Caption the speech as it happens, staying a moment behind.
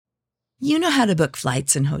You know how to book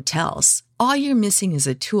flights and hotels. All you're missing is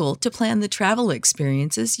a tool to plan the travel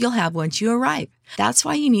experiences you'll have once you arrive. That's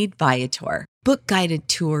why you need Viator. Book guided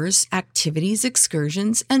tours, activities,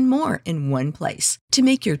 excursions, and more in one place to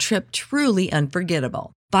make your trip truly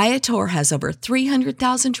unforgettable. Viator has over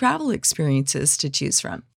 300,000 travel experiences to choose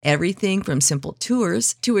from. Everything from simple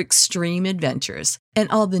tours to extreme adventures and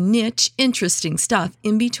all the niche, interesting stuff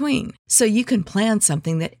in between. So you can plan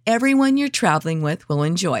something that everyone you're traveling with will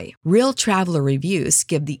enjoy. Real traveler reviews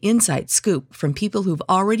give the inside scoop from people who've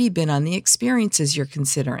already been on the experiences you're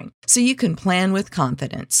considering. So you can plan with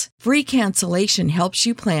confidence. Free cancellation helps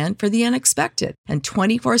you plan for the unexpected. And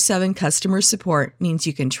 24/7 customer support means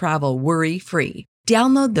you can travel worry-free.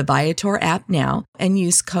 Download the Viator app now and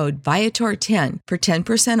use code Viator10 for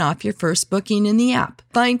 10% off your first booking in the app.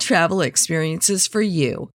 Find travel experiences for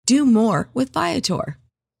you. Do more with Viator.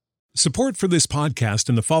 Support for this podcast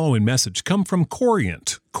and the following message come from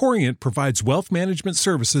Corient. Corient provides wealth management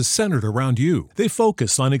services centered around you. They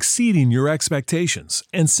focus on exceeding your expectations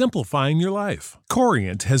and simplifying your life.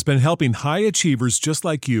 Corient has been helping high achievers just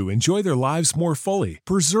like you enjoy their lives more fully,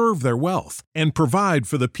 preserve their wealth, and provide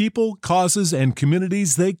for the people, causes, and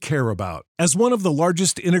communities they care about. As one of the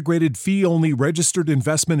largest integrated fee-only registered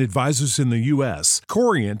investment advisors in the U.S.,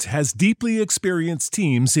 Corient has deeply experienced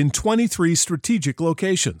teams in 23 strategic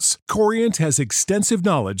locations. Corient has extensive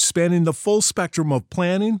knowledge spanning the full spectrum of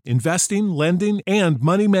planning, investing, lending, and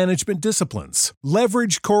money management disciplines.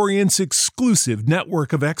 Leverage Corient's exclusive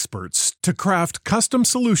network of experts to craft custom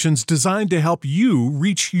solutions designed to help you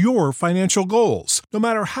reach your financial goals, no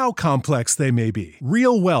matter how complex they may be.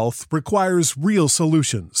 Real wealth requires real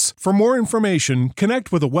solutions. For more information,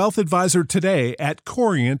 connect with a wealth advisor today at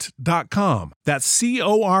Corient.com. That's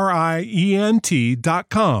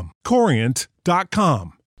Corient.com.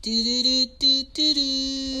 Corient.com. Do do do do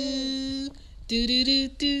do do do do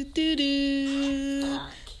do do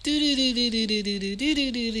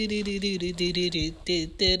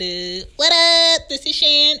do. What up? This is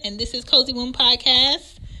Shan, and this is Cozy Womb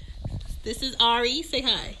Podcast. This is Ari. Say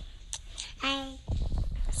hi. Hi.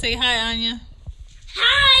 Say hi, Anya.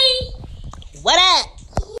 Hi. What up?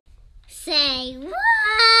 Say what?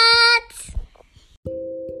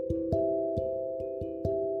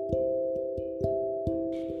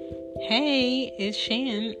 Hey, it's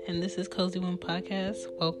Shan, and this is Cozy Womb Podcast.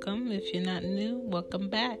 Welcome. If you're not new, welcome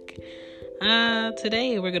back.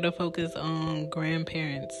 Today we're going to focus on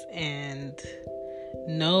grandparents and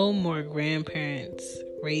no more grandparents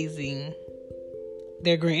raising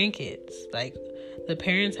their grandkids. Like, the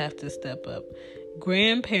parents have to step up.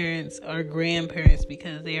 Grandparents are grandparents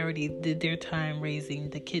because they already did their time raising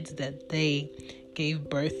the kids that they gave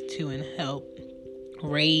birth to and helped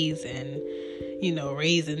raise and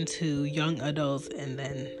raise into young adults and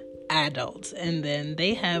then adults. And then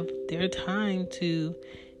they have their time to,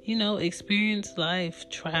 experience life,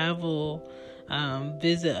 travel,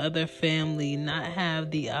 visit other family, not have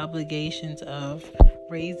the obligations of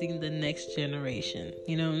raising the next generation.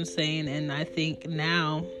 You know what I'm saying? And I think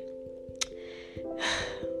now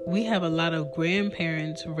we have a lot of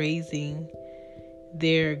grandparents raising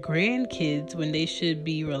their grandkids when they should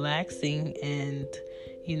be relaxing and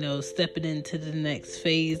stepping into the next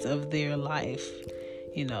phase of their life.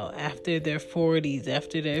 After their 40s,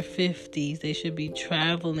 after their 50s, they should be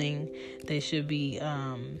traveling. They should be,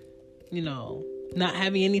 not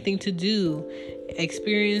having anything to do,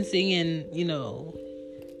 experiencing and,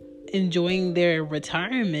 enjoying their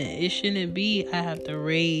retirement. It shouldn't be, I have to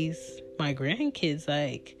raise my grandkids.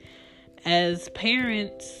 Like, as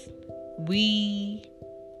parents, let me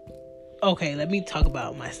talk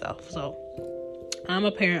about myself. So, I'm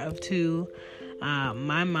a parent of two.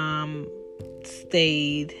 My mom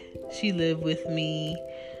she lived with me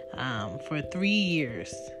for 3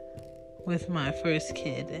 years with my first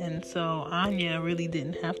kid. And so Anya really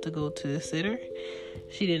didn't have to go to a sitter.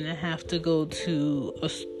 She didn't have to go to a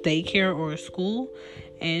daycare or a school.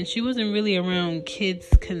 And she wasn't really around kids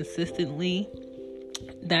consistently.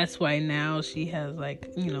 That's why now she has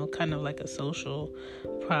kind of like a social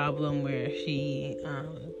problem where she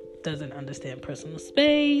doesn't understand personal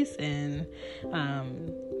space, and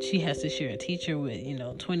she has to share a teacher with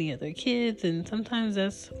 20 other kids, and sometimes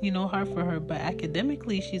that's hard for her. But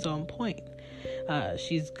academically, she's on point.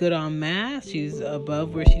 She's good on math. She's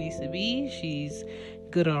above where she needs to be. She's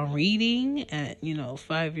good on reading at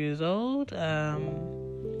 5 years old.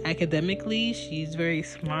 Academically, she's very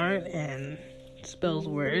smart and spells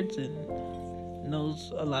words and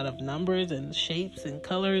knows a lot of numbers and shapes and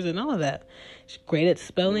colors and all of that. She's great at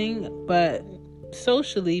spelling. But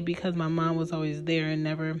socially, because my mom was always there and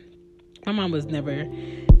my mom was never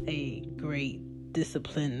a great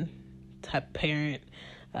disciplined type of parent.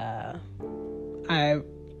 When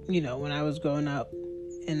I was growing up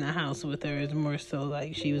in the house with her, it's more so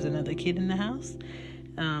like she was another kid in the house.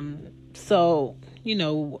 So,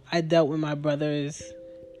 I dealt with my brothers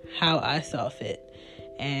how I saw fit.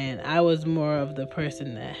 And I was more of the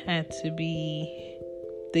person that had to be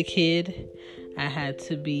the kid. I had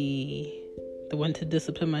to be the one to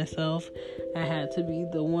discipline myself. I had to be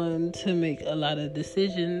the one to make a lot of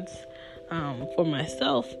decisions for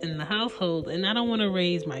myself in the household. And I don't want to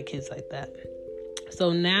raise my kids like that.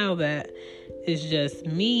 So now that it's just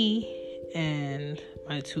me and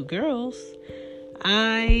my two girls,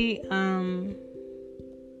 I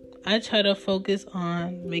try to focus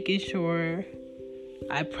on making sure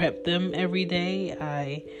I prep them every day.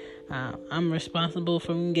 I'm responsible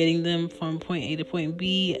for getting them from point A to point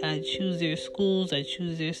B. I choose their schools. I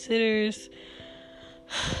choose their sitters.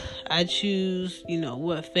 I choose,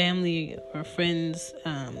 what family or friends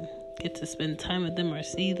get to spend time with them or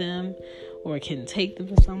see them or can take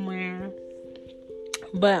them somewhere.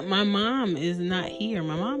 But my mom is not here.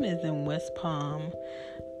 My mom is in West Palm,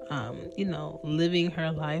 living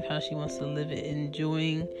her life how she wants to live it,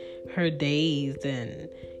 enjoying her days and,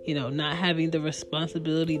 not having the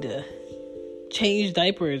responsibility to change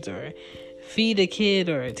diapers or feed a kid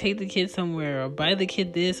or take the kid somewhere or buy the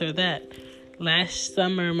kid this or that. Last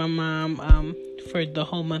summer, my mom, for the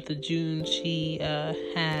whole month of June, she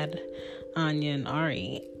had Anya and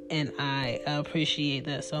Ari, and I appreciate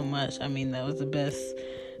that so much. I mean, that was the best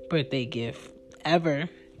birthday gift ever.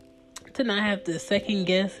 To not have to second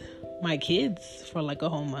guess my kids for like a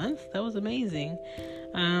whole month, that was amazing.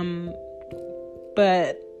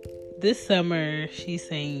 But this summer, she's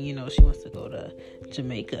saying, she wants to go to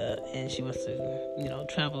Jamaica and she wants to,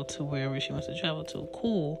 travel to wherever she wants to travel to.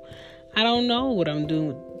 Cool. I don't know what I'm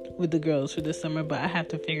doing with the girls for this summer, but I have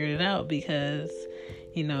to figure it out because,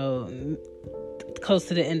 close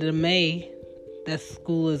to the end of May, that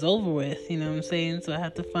school is over with, you know what I'm saying? So I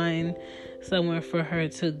have to find somewhere for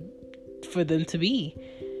them to be.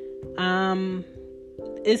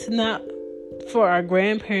 It's not for our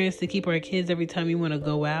grandparents to keep our kids every time we want to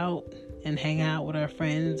go out and hang out with our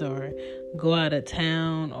friends or go out of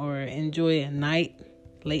town or enjoy a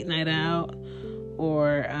late night out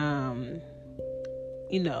or,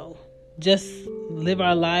 just live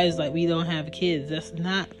our lives like we don't have kids. That's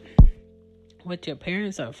not what your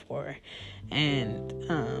parents are for. And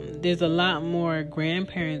there's a lot more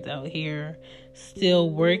grandparents out here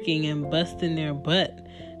still working and busting their butt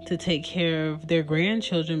to take care of their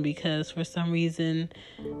grandchildren because for some reason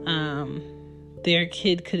their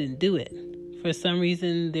kid couldn't do it. For some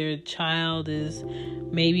reason their child is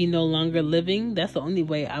maybe no longer living. That's the only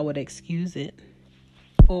way I would excuse it.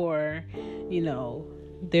 Or,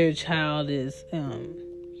 their child is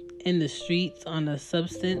in the streets on a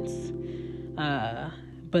substance,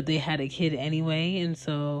 but they had a kid anyway, and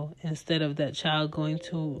so instead of that child going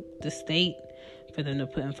to the state for them to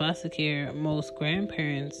put in foster care, most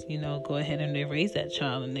grandparents, go ahead and they raise that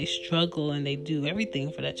child and they struggle and they do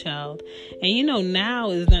everything for that child. And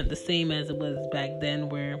now is not the same as it was back then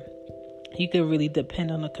where you could really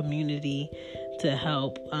depend on the community to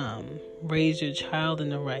help raise your child in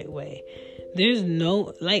the right way. There's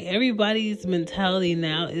everybody's mentality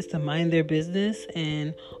now is to mind their business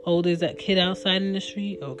and, there's that kid outside in the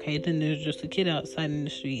street. Okay, then there's just a kid outside in the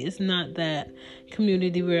street. It's not that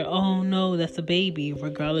community where, oh no, that's a baby,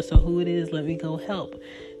 regardless of who it is, let me go help.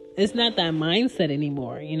 It's not that mindset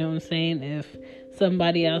anymore. You know what I'm saying? If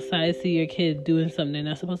somebody outside see your kid doing something they're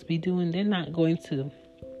not supposed to be doing, they're not going to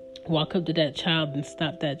walk up to that child and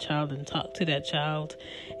stop that child and talk to that child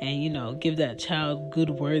and, give that child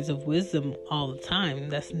good words of wisdom all the time.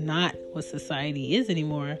 That's not what society is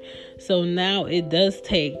anymore. So now it does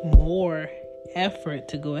take more effort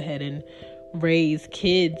to go ahead and raise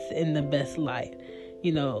kids in the best light.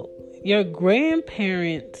 Your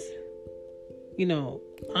grandparents,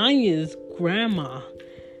 Anya's grandma,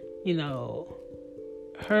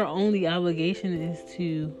 her only obligation is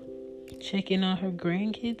to check in on her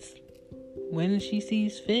grandkids when she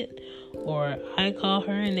sees fit, or I call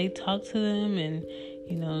her and they talk to them and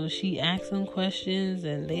she asks them questions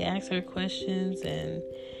and they ask her questions and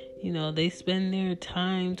they spend their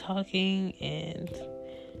time talking, and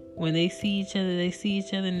when they see each other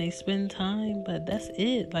and they spend time, but that's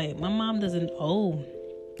it. Like, my mom doesn't owe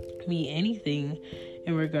me anything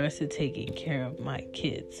in regards to taking care of my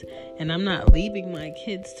kids, and I'm not leaving my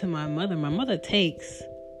kids to my mother. My mother takes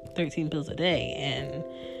 13 pills a day, and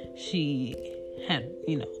she had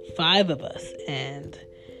 5 of us, and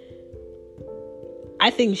I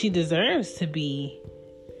think she deserves to be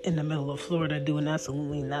in the middle of Florida doing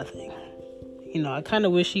absolutely nothing. I kind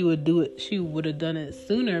of wish she would do it. She would have done it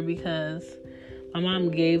sooner, because my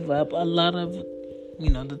mom gave up a lot of,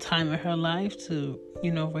 the time of her life to,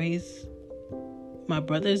 raise my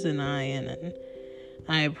brothers and I, and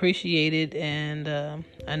I appreciate it. And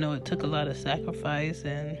I know it took a lot of sacrifice,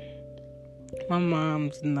 and my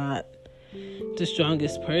mom's not the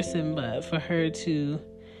strongest person, but for her to,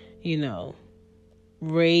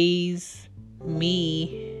 raise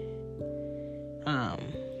me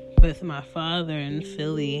with my father in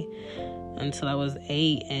Philly until I was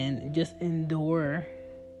 8, and just endure,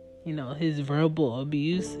 his verbal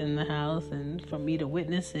abuse in the house, and for me to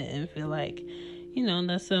witness it and feel like,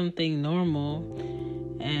 that's something normal,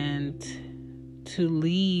 and to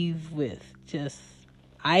leave with just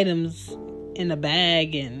items in a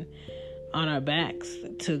bag and on our backs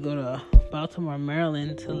to go to Baltimore,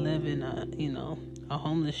 Maryland, to live in a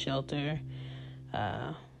homeless shelter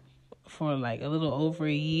for like a little over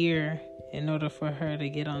a year in order for her to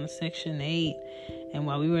get on Section 8. And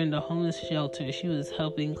while we were in the homeless shelter, she was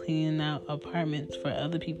helping clean out apartments for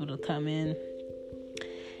other people to come in.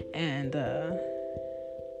 And,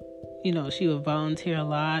 she would volunteer a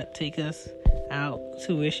lot, take us out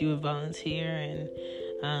to where she would volunteer and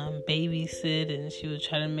babysit, and she would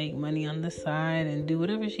try to make money on the side and do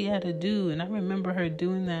whatever she had to do. And I remember her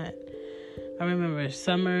doing that. I remember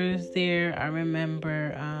summers there. I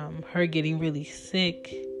remember her getting really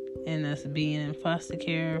sick and us being in foster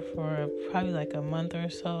care for probably like a month or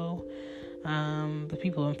so. The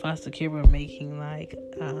people in foster care were making like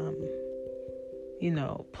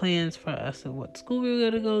plans for us of what school we were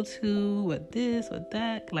going to go to, what this, what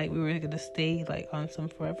that. Like, we were going to stay like on some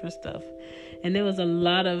forever stuff. And there was a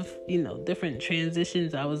lot of, different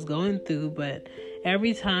transitions I was going through. But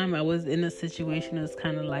every time I was in a situation, it was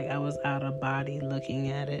kind of like I was out of body looking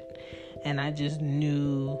at it. And I just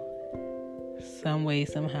knew some way,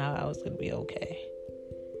 somehow, I was going to be okay.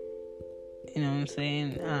 You know what I'm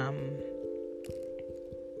saying?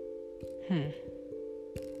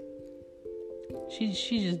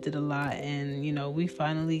 She just did a lot, and we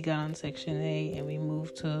finally got on Section 8 and we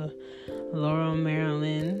moved to Laurel,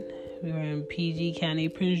 Maryland. We were in PG County,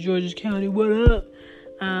 Prince George's County. What up?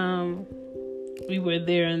 We were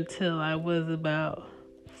there until I was about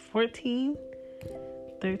 13,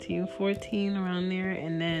 14, around there.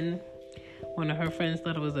 And then one of her friends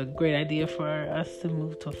thought it was a great idea for us to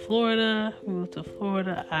move to Florida. We moved to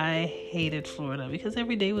Florida. I hated Florida because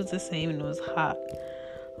every day was the same and it was hot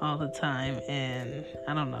all the time. And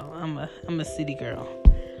I don't know, I'm a city girl.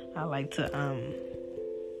 I like to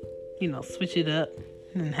switch it up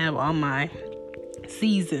and have all my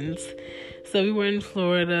seasons. So we were in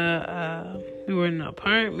Florida. We were in an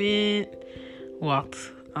apartment, walked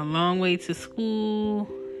a long way to school,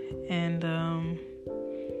 and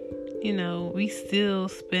we still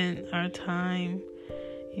spent our time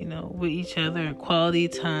with each other, quality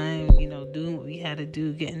time, doing what we had to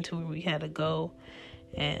do, getting to where we had to go.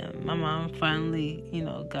 And my mom finally,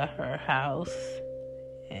 got her house,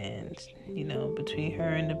 and, between her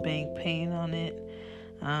and the bank paying on it,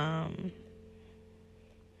 I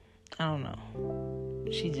don't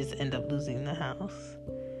know. She just ended up losing the house.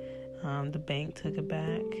 The bank took it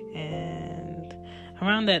back. And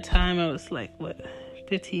around that time, I was like,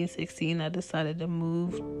 15, 16, I decided to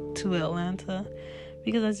move to Atlanta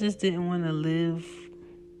because I just didn't want to live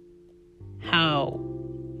how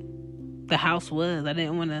the house was. I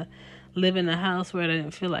didn't want to live in a house where I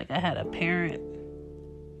didn't feel like I had a parent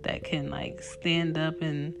that can stand up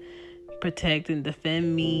and protect and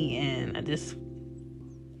defend me. And I just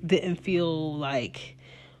didn't feel like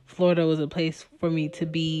Florida was a place for me to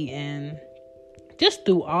be. And just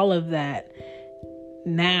through all of that,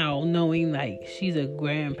 now knowing she's a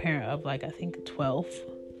grandparent of I think 12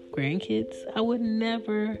 grandkids, I would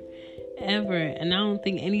never ever, and I don't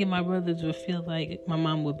think any of my brothers would feel like my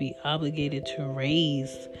mom would be obligated to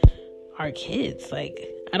raise our kids. I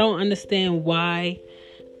don't understand why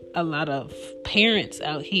a lot of parents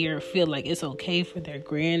out here feel like it's okay for their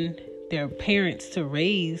parents to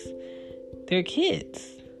raise their kids.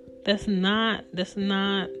 That's not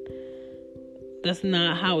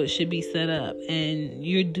how it should be set up. And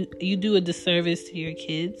you do a disservice to your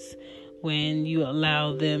kids when you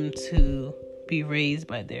allow them to be raised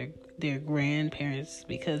by their grandparents,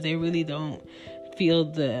 because they really don't feel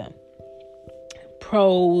the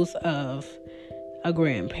pros of a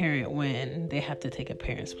grandparent when they have to take a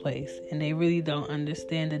parent's place. And they really don't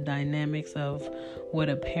understand the dynamics of what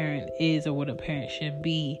a parent is or what a parent should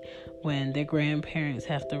be when their grandparents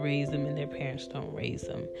have to raise them and their parents don't raise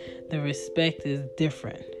them. The respect is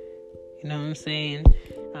different. You know what I'm saying?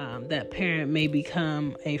 That parent may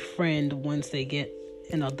become a friend once they get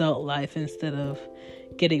in adult life instead of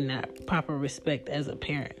getting that proper respect as a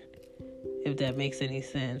parent, if that makes any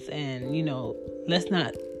sense. And, let's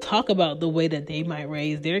not talk about the way that they might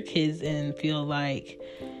raise their kids and feel like,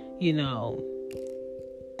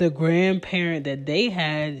 the grandparent that they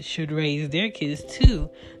had should raise their kids too.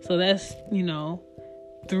 So that's,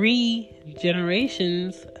 3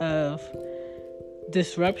 generations of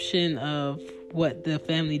disruption of what the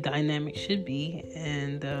family dynamic should be.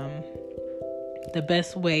 And the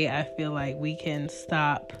best way I feel like we can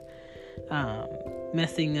stop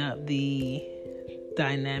messing up the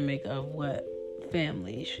dynamic of what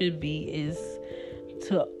family should be is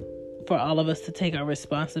for all of us to take our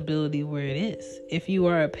responsibility where it is. If you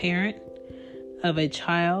are a parent of a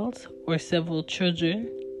child or several children,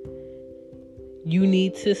 you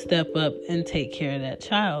need to step up and take care of that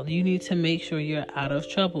child. You need to make sure you're out of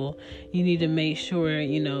trouble. You need to make sure,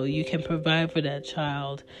 you can provide for that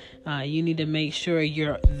child. You need to make sure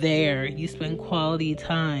you're there. You spend quality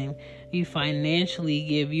time. You financially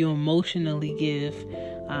give. You emotionally give.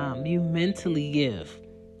 You mentally give.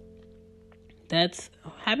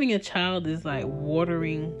 Having a child is like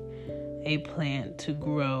watering a plant to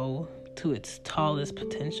grow to its tallest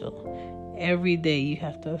potential. Every day you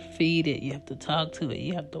have to feed it, you have to talk to it,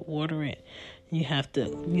 you have to water it, you have to,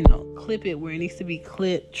 clip it where it needs to be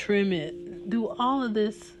clipped, trim it, do all of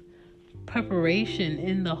this preparation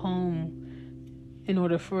in the home in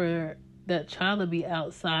order for that child to be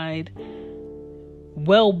outside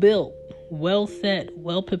well built, well set,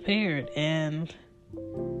 well prepared. And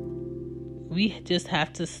we just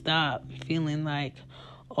have to stop feeling like,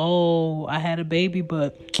 oh, I had a baby,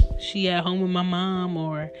 but she at home with my mom,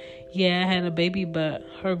 or yeah, I had a baby, but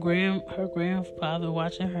her grandfather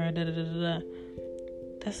watching her. Da da da da.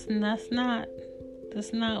 That's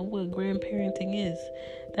not what grandparenting is.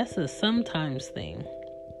 That's a sometimes thing,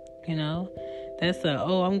 That's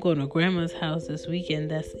I'm going to grandma's house this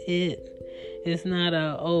weekend. That's it. It's not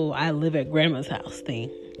I live at grandma's house thing.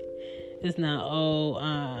 It's not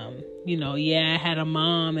I had a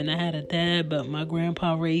mom and I had a dad, but my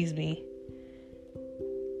grandpa raised me.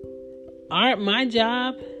 My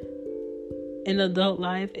job in adult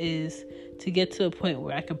life is to get to a point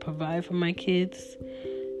where I can provide for my kids,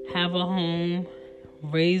 have a home,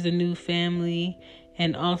 raise a new family,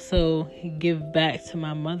 and also give back to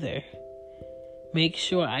my mother. Make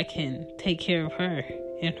sure I can take care of her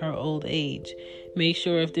in her old age. Make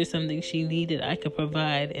sure if there's something she needed, I could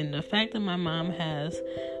provide. And the fact that my mom has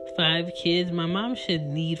 5 kids, my mom should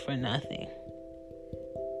need for nothing.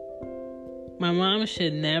 My mom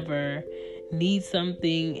should never need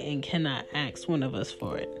something and cannot ask one of us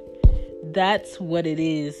for it. That's what it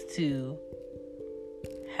is to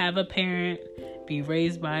have a parent, be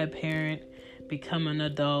raised by a parent, become an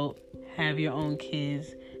adult, have your own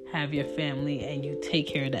kids, have your family, and you take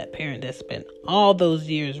care of that parent that spent all those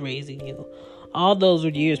years raising you, all those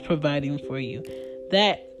years providing for you.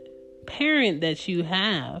 That parent that you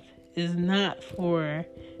have is not for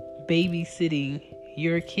babysitting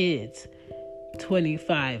your kids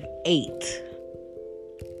 25/8.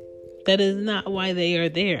 That is not why they are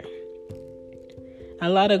there. A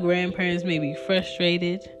lot of grandparents may be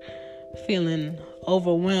frustrated, feeling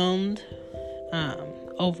overwhelmed,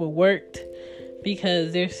 overworked,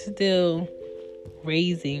 because they're still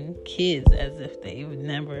raising kids as if they've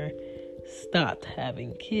never stopped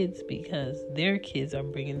having kids, because their kids are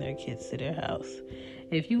bringing their kids to their house.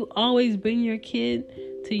 If you always bring your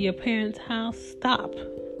kid to your parents' house, stop.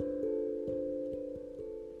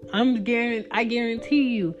 I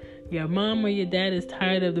guarantee you, your mom or your dad is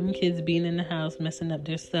tired of them kids being in the house messing up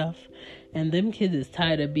their stuff, and them kids is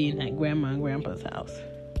tired of being at grandma and grandpa's house.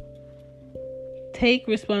 Take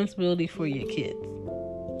responsibility for your kids.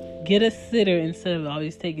 Get a sitter instead of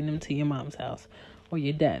always taking them to your mom's house or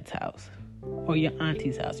your dad's house or your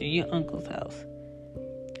auntie's house or your uncle's house.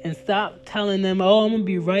 And stop telling them, I'm going to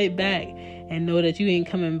be right back, and know that you ain't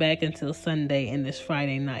coming back until Sunday and this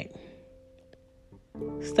Friday night.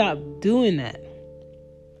 Stop doing that,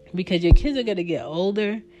 because your kids are going to get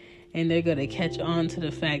older and they're going to catch on to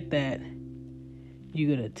the fact that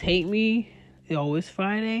you're going to take me, it's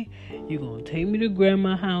Friday, you're going to take me to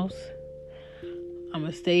grandma's house, I'm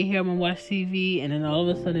going to stay here, I'm going to watch TV, and then all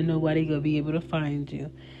of a sudden nobody going to be able to find you.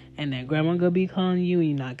 And then grandma going to be calling you and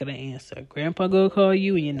you're not going to answer. Grandpa going to call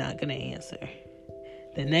you and you're not going to answer.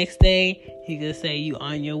 The next day, he going to say you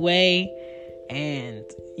on your way and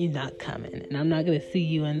you're not coming. And I'm not going to see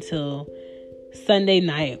you until Sunday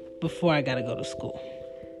night before I got to go to school.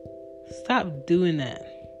 Stop doing that.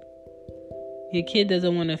 Your kid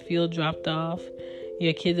doesn't want to feel dropped off.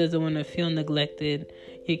 Your kid doesn't want to feel neglected.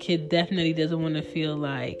 Your kid definitely doesn't want to feel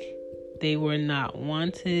like they were not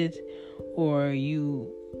wanted or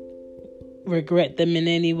you regret them in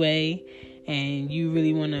any way and you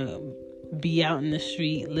really want to be out in the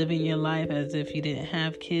street living your life as if you didn't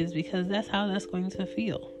have kids, because that's how that's going to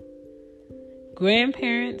feel.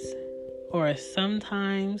 Grandparents or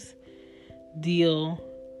sometimes deal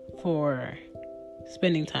for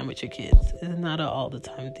spending time with your kids. It's not an all the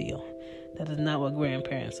time deal. That is not what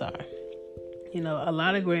grandparents are. A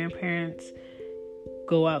lot of grandparents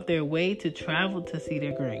go out their way to travel to see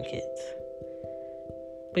their grandkids.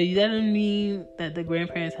 But that doesn't mean that the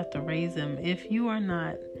grandparents have to raise them. If you are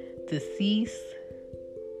not deceased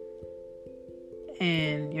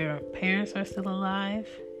and your parents are still alive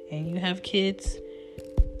and you have kids,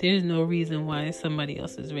 there's no reason why somebody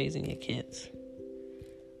else is raising your kids.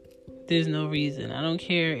 There's no reason. I don't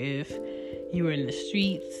care if you were in the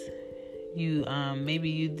streets, maybe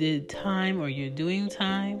you did time or you're doing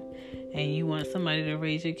time and you want somebody to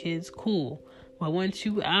raise your kids, cool. But once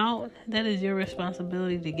you out, that is your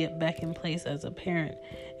responsibility to get back in place as a parent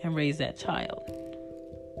and raise that child.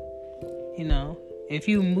 If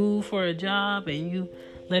you move for a job and you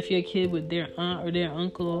left your kid with their aunt or their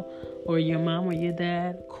uncle or your mom or your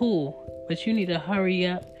dad, cool. But you need to hurry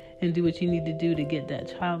up and do what you need to do to get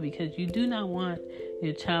that child, because you do not want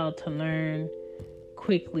your child to learn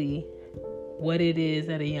quickly what it is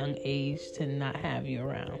at a young age to not have you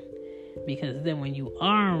around. Because then when you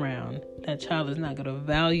are around, that child is not going to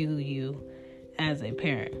value you as a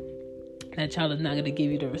parent. That child is not going to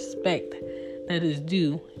give you the respect that is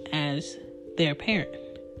due as their parent.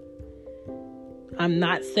 I'm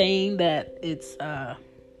not saying that it's the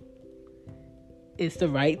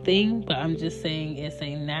right thing, but I'm just saying it's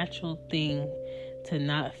a natural thing to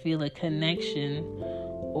not feel a connection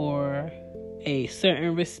or a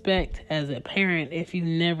certain respect as a parent if you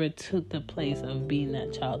never took the place of being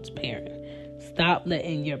that child's parent. Stop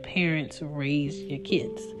letting your parents raise your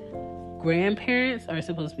kids. Grandparents are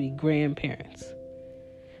supposed to be grandparents.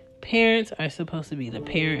 Parents are supposed to be the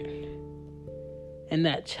parent. And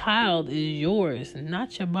that child is yours,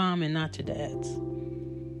 not your mom and not your dad's.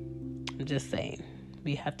 I'm just saying,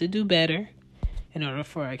 we have to do better in order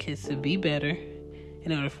for our kids to be better,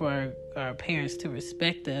 in order for our parents to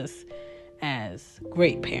respect us as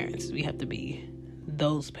great parents. We have to be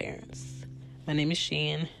those parents. My name is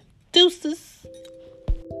Shan. Deuces.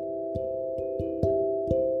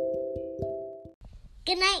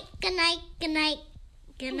 Good night, good night, good night,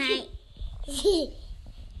 good night.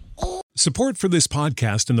 Support for this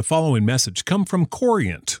podcast and the following message come from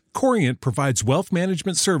Corient. Corient provides wealth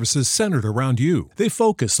management services centered around you. They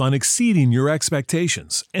focus on exceeding your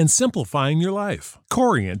expectations and simplifying your life.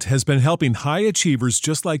 Corient has been helping high achievers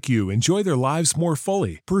just like you enjoy their lives more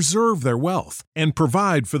fully, preserve their wealth, and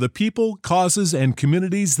provide for the people, causes, and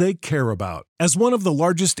communities they care about. As one of the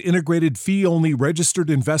largest integrated fee-only registered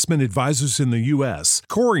investment advisors in the U.S.,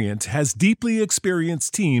 Corient has deeply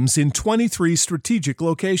experienced teams in 23 strategic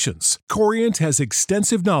locations. Corient has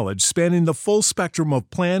extensive knowledge spanning the full spectrum of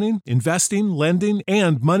planning, investing, lending,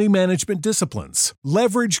 and money management disciplines.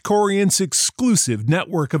 Leverage Corient's exclusive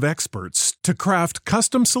network of experts to craft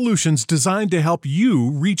custom solutions designed to help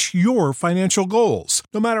you reach your financial goals,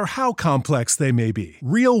 no matter how complex they may be.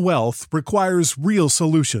 Real wealth requires real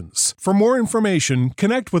solutions. For more information,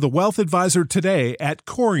 connect with a wealth advisor today at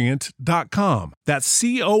Corient.com. That's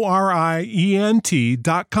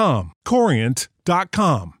Corient.com.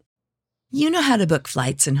 Corient.com. You know how to book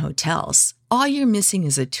flights and hotels. All you're missing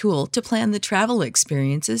is a tool to plan the travel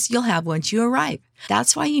experiences you'll have once you arrive.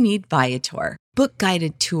 That's why you need Viator. Book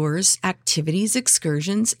guided tours, activities,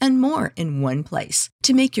 excursions, and more in one place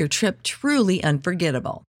to make your trip truly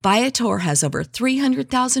unforgettable. Viator has over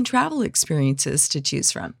 300,000 travel experiences to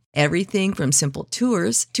choose from. Everything from simple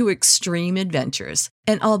tours to extreme adventures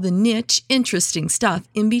and all the niche, interesting stuff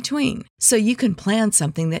in between. So you can plan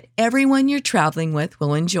something that everyone you're traveling with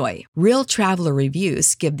will enjoy. Real traveler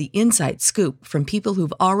reviews give the inside scoop from people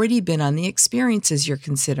who've already been on the experiences you're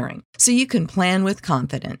considering. So you can plan with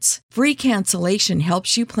confidence. Free cancellation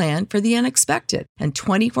helps you plan for the unexpected. And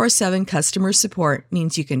 24/7 customer support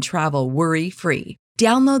means you can travel worry-free.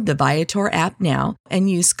 Download the Viator app now and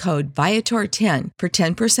use code Viator10 for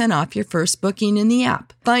 10% off your first booking in the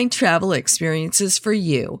app. Find travel experiences for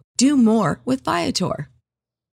you. Do more with Viator.